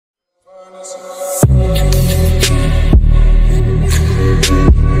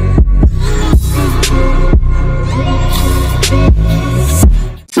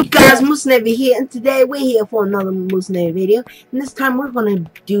Navy here, and today we're here for another Moose Navy video. And this time we're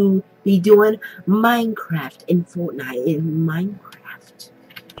gonna be doing Minecraft and Fortnite in Minecraft.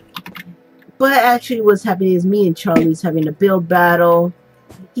 But actually, what's happening is me and Charlie's having a build battle.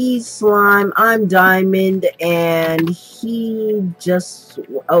 He's slime, I'm diamond, and he just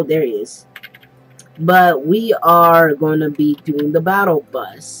there he is. But we are gonna be doing the battle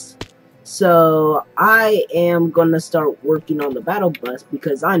bus. So I am gonna start working on the battle bus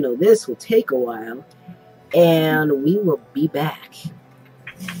because I know this will take a while, and we will be back.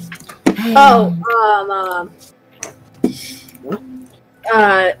 What?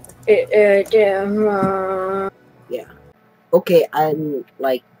 Yeah. Okay, I'm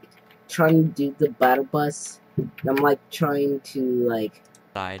like trying to do the battle bus. I'm like trying to like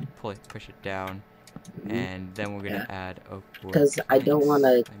side, push it down, and then we're gonna add oak wood because I don't want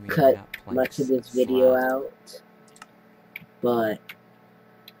to cut much of this video slabs. out. But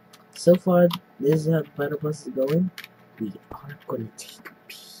so far, this is how the battle bus is going. We are gonna take a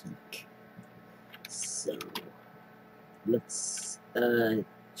peek. So let's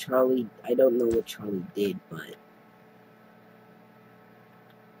Charlie, I don't know what Charlie did, but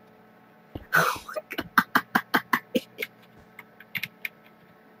oh my god.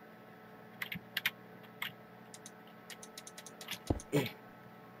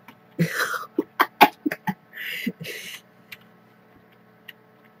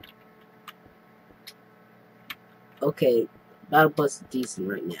 Okay, battle bus is decent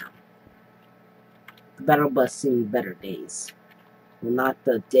right now. The battle bus seen better days. Well, not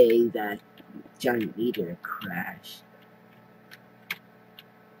the day that giant meteor crashed.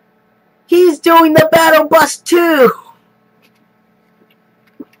 He's doing the battle bus too!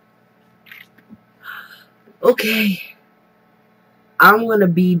 Okay. I'm gonna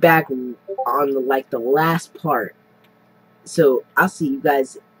be back on the last part. So I'll see you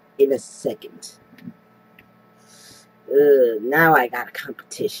guys in a second. Now I got a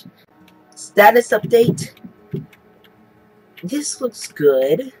competition. Status update. This looks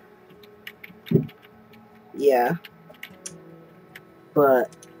good. Yeah.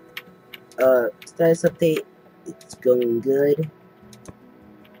 But status update, it's going good.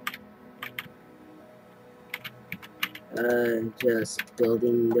 Just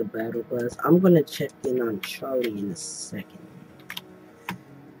building the battle bus. I'm gonna check in on Charlie in a second.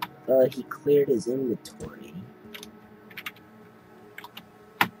 He cleared his inventory.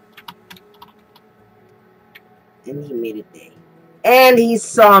 And he made a day. And he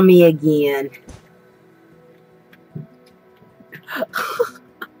saw me again.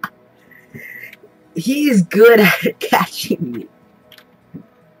 He's good at catching me.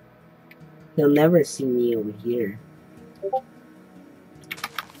 He'll never see me over here.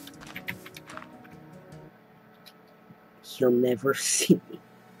 He'll never see me.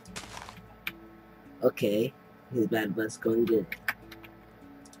 Okay, his bad bus going good.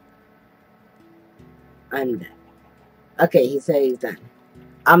 I'm done. Okay, he said he's done.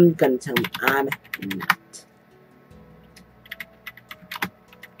 I'm gonna tell him I'm not.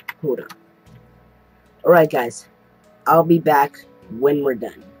 Hold on. Alright guys, I'll be back when we're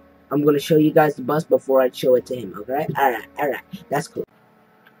done. I'm gonna show you guys the bus before I show it to him, okay? Alright, that's cool.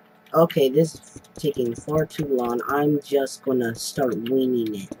 Okay, this is taking far too long. I'm just gonna start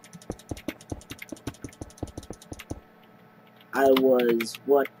winging it. I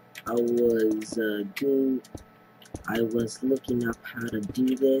was looking up how to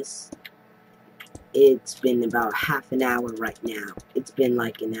do this. It's been about half an hour right now. It's been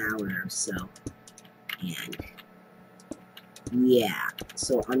like an hour or so. And yeah,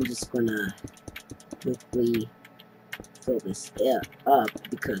 so I'm just gonna quickly fill this up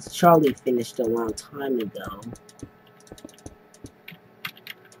because Charlie finished a long time ago.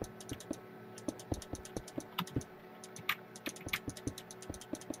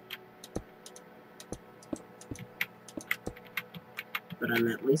 But I'm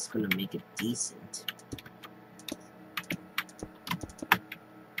at least gonna make it decent.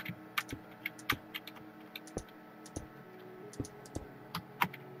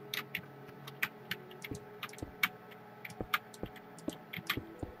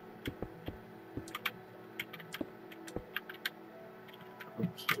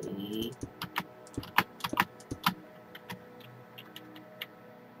 Okay.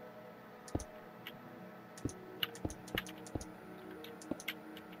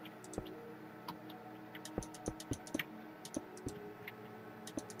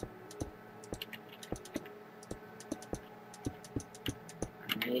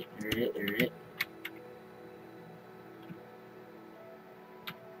 Alright.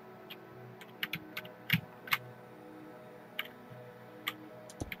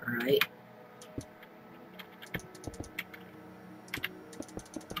 Alright.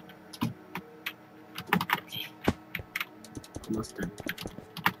 almost done.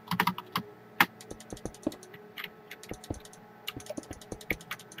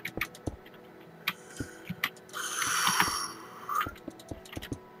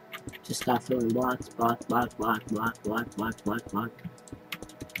 Just stop throwing blocks, block.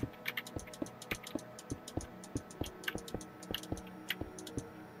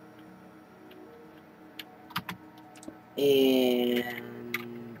 And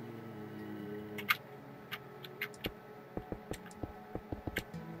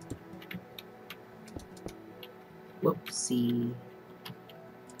whoopsie.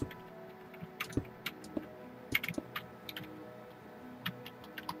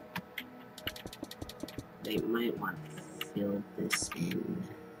 They might want to fill this in.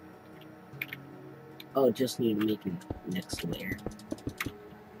 Oh, just need to make it next layer.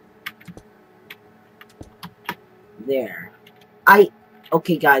 There.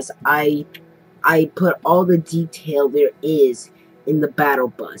 Okay guys, I put all the detail there is in the battle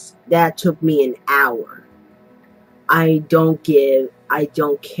bus. That took me an hour. I don't care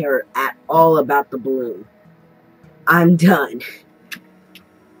at all about the balloon. I'm done.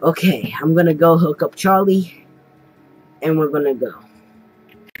 Okay, I'm gonna go hook up Charlie, and we're gonna go.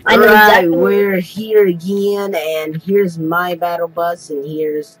 Alright, we're here again, and here's my battle bus, and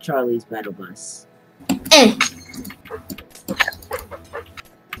here's Charlie's battle bus.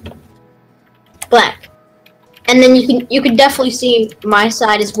 Black. And then you can definitely see my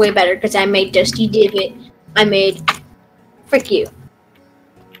side is way better because I made Dusty Divot. I made frick you.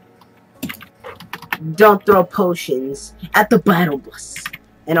 Don't throw potions at the battle bus.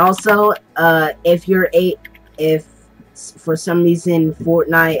 And also, if for some reason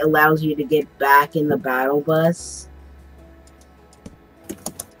Fortnite allows you to get back in the battle bus,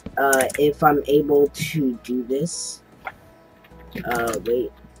 if I'm able to do this,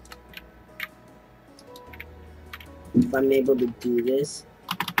 wait. If I'm able to do this.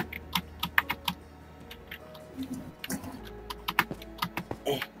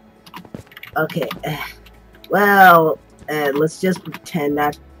 Okay. Well, let's just pretend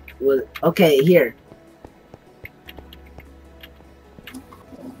that was... Okay, here.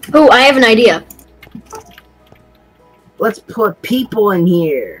 Oh, I have an idea. Let's put people in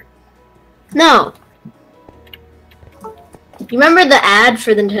here. No. You remember the ad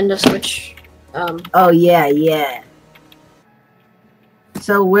for the Nintendo Switch? Oh, yeah.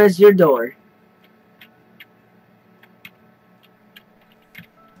 So, where's your door?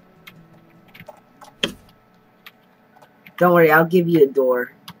 Don't worry, I'll give you a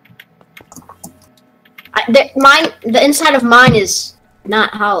door. The inside of mine is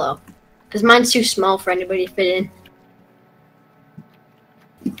not hollow. Because mine's too small for anybody to fit in.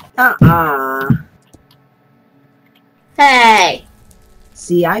 Hey!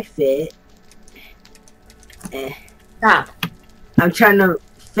 See, I fit. Stop. I'm trying to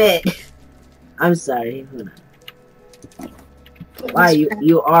fit. I'm sorry. Hold on. Wow,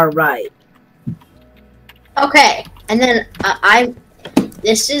 you are right. Okay, and then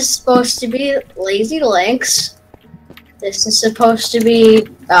this is supposed to be Lazy Links. This is supposed to be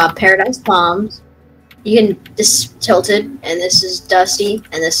Paradise Palms. You can this Tilted, and this is Dusty,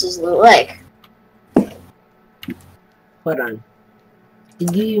 and this is Little Lake. Hold on.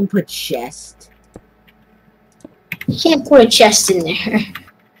 Did you even put chest? You can't put a chest in there.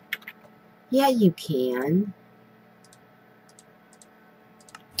 Yeah, you can.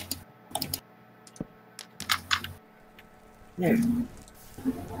 There.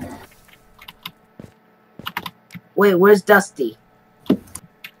 Wait, where's Dusty?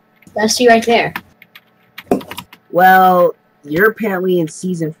 Dusty right there. Well, you're apparently in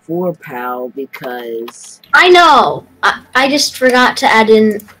season 4, pal, because... I know! I just forgot to add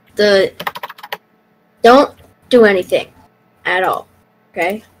in the... Don't do anything. At all.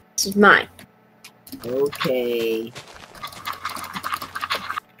 Okay? This is mine. Okay.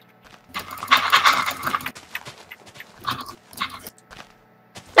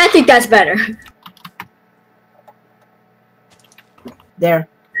 I think that's better. There.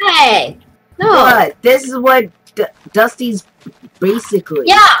 Hey! No! What? This is what Dusty's basically...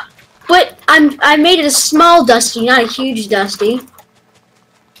 Yeah! But I made it a small Dusty, not a huge Dusty.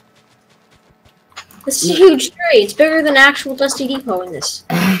 This is a huge tree. It's bigger than actual Dusty Depot in this.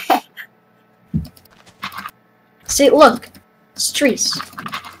 See, look. It's trees.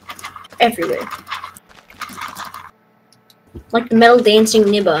 Everywhere. Like the metal dancing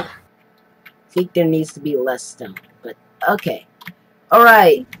Nibba. I think there needs to be less stone, but okay.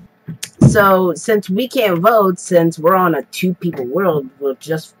 Alright. So, since we can't vote, since we're on a 2-people world,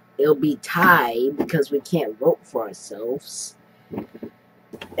 it'll be tied because we can't vote for ourselves.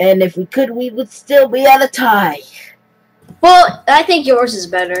 And if we could, we would still be at a tie. Well, I think yours is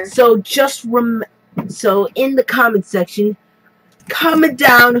better. So just so in the comment section, comment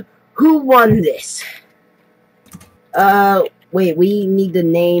down who won this. Wait, we need to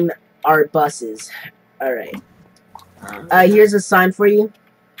name our buses. Alright. Here's a sign for you.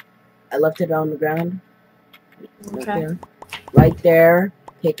 I left it on the ground. Okay. Right there.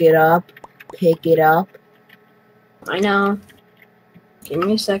 Pick it up. Pick it up. I know. Give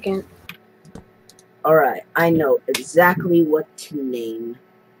me a second. Alright, I know exactly what to name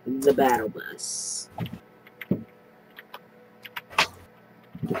the battle bus.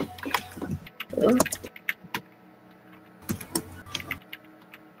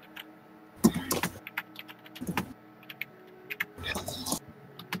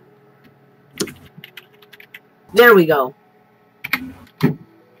 There we go.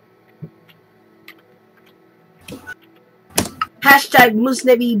 Hashtag Moose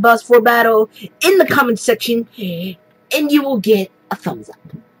Navy Bus for Battle in the comment section, and you will get a thumbs up,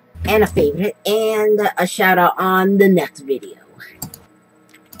 and a favorite, and a shout out on the next video.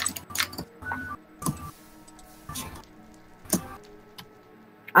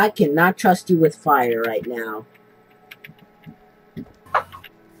 I cannot trust you with fire right now.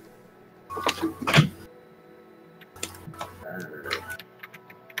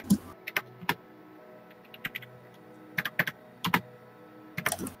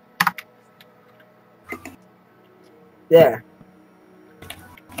 There.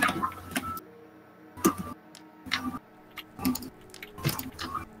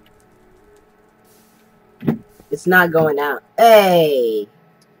 It's not going out. Hey!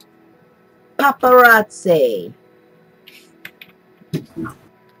 Paparazzi! Wait,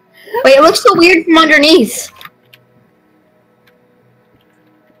 it looks so weird from underneath.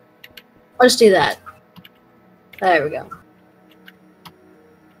 Let's do that. There we go.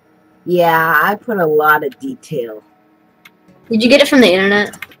 Yeah, I put a lot of detail. Did you get it from the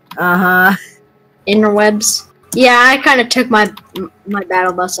internet? Uh-huh. Interwebs? Yeah, I kind of took my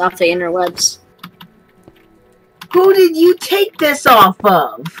battle bus off the interwebs. Who did you take this off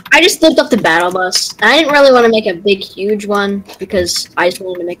of? I just looked up the battle bus. I didn't really want to make a big, huge one because I just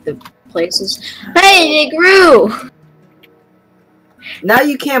wanted to make the places. Hey, they grew! Now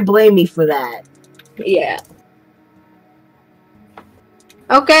you can't blame me for that. Yeah.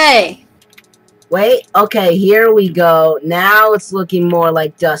 Okay. Wait, okay, here we go. Now it's looking more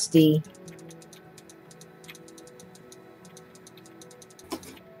like Dusty.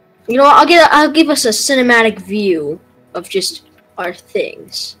 You know what, I'll give us a cinematic view of just our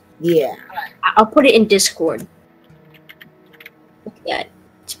things. Yeah. I'll put it in Discord. Look at that.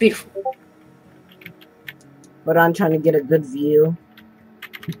 It's beautiful. But I'm trying to get a good view.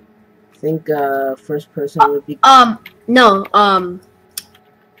 I think first person would be No,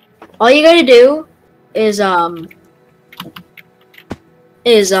 all you gotta do is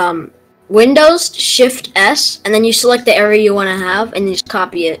Windows Shift S, and then you select the area you want to have, and you just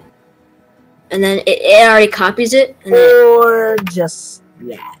copy it, and then it already copies it, and or just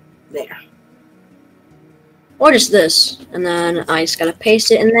that there, or just this, and then I just gotta paste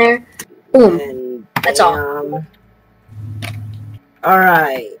it in there. Boom. and That's all. All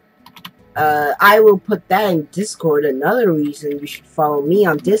right. I will put that in Discord. Another reason you should follow me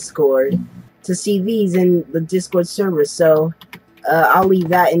on Discord to see these in the Discord server. So, I'll leave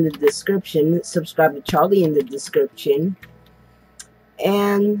that in the description. Subscribe to Charlie in the description.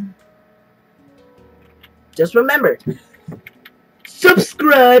 And just remember,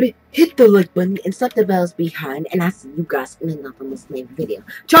 subscribe, hit the like button, and set the bells behind. And I'll see you guys in another next video.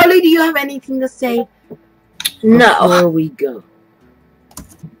 Charlie, do you have anything to say? No. Before we go.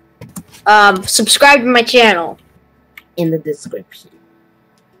 Subscribe to my channel. In the description.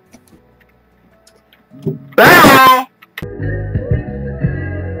 Bye!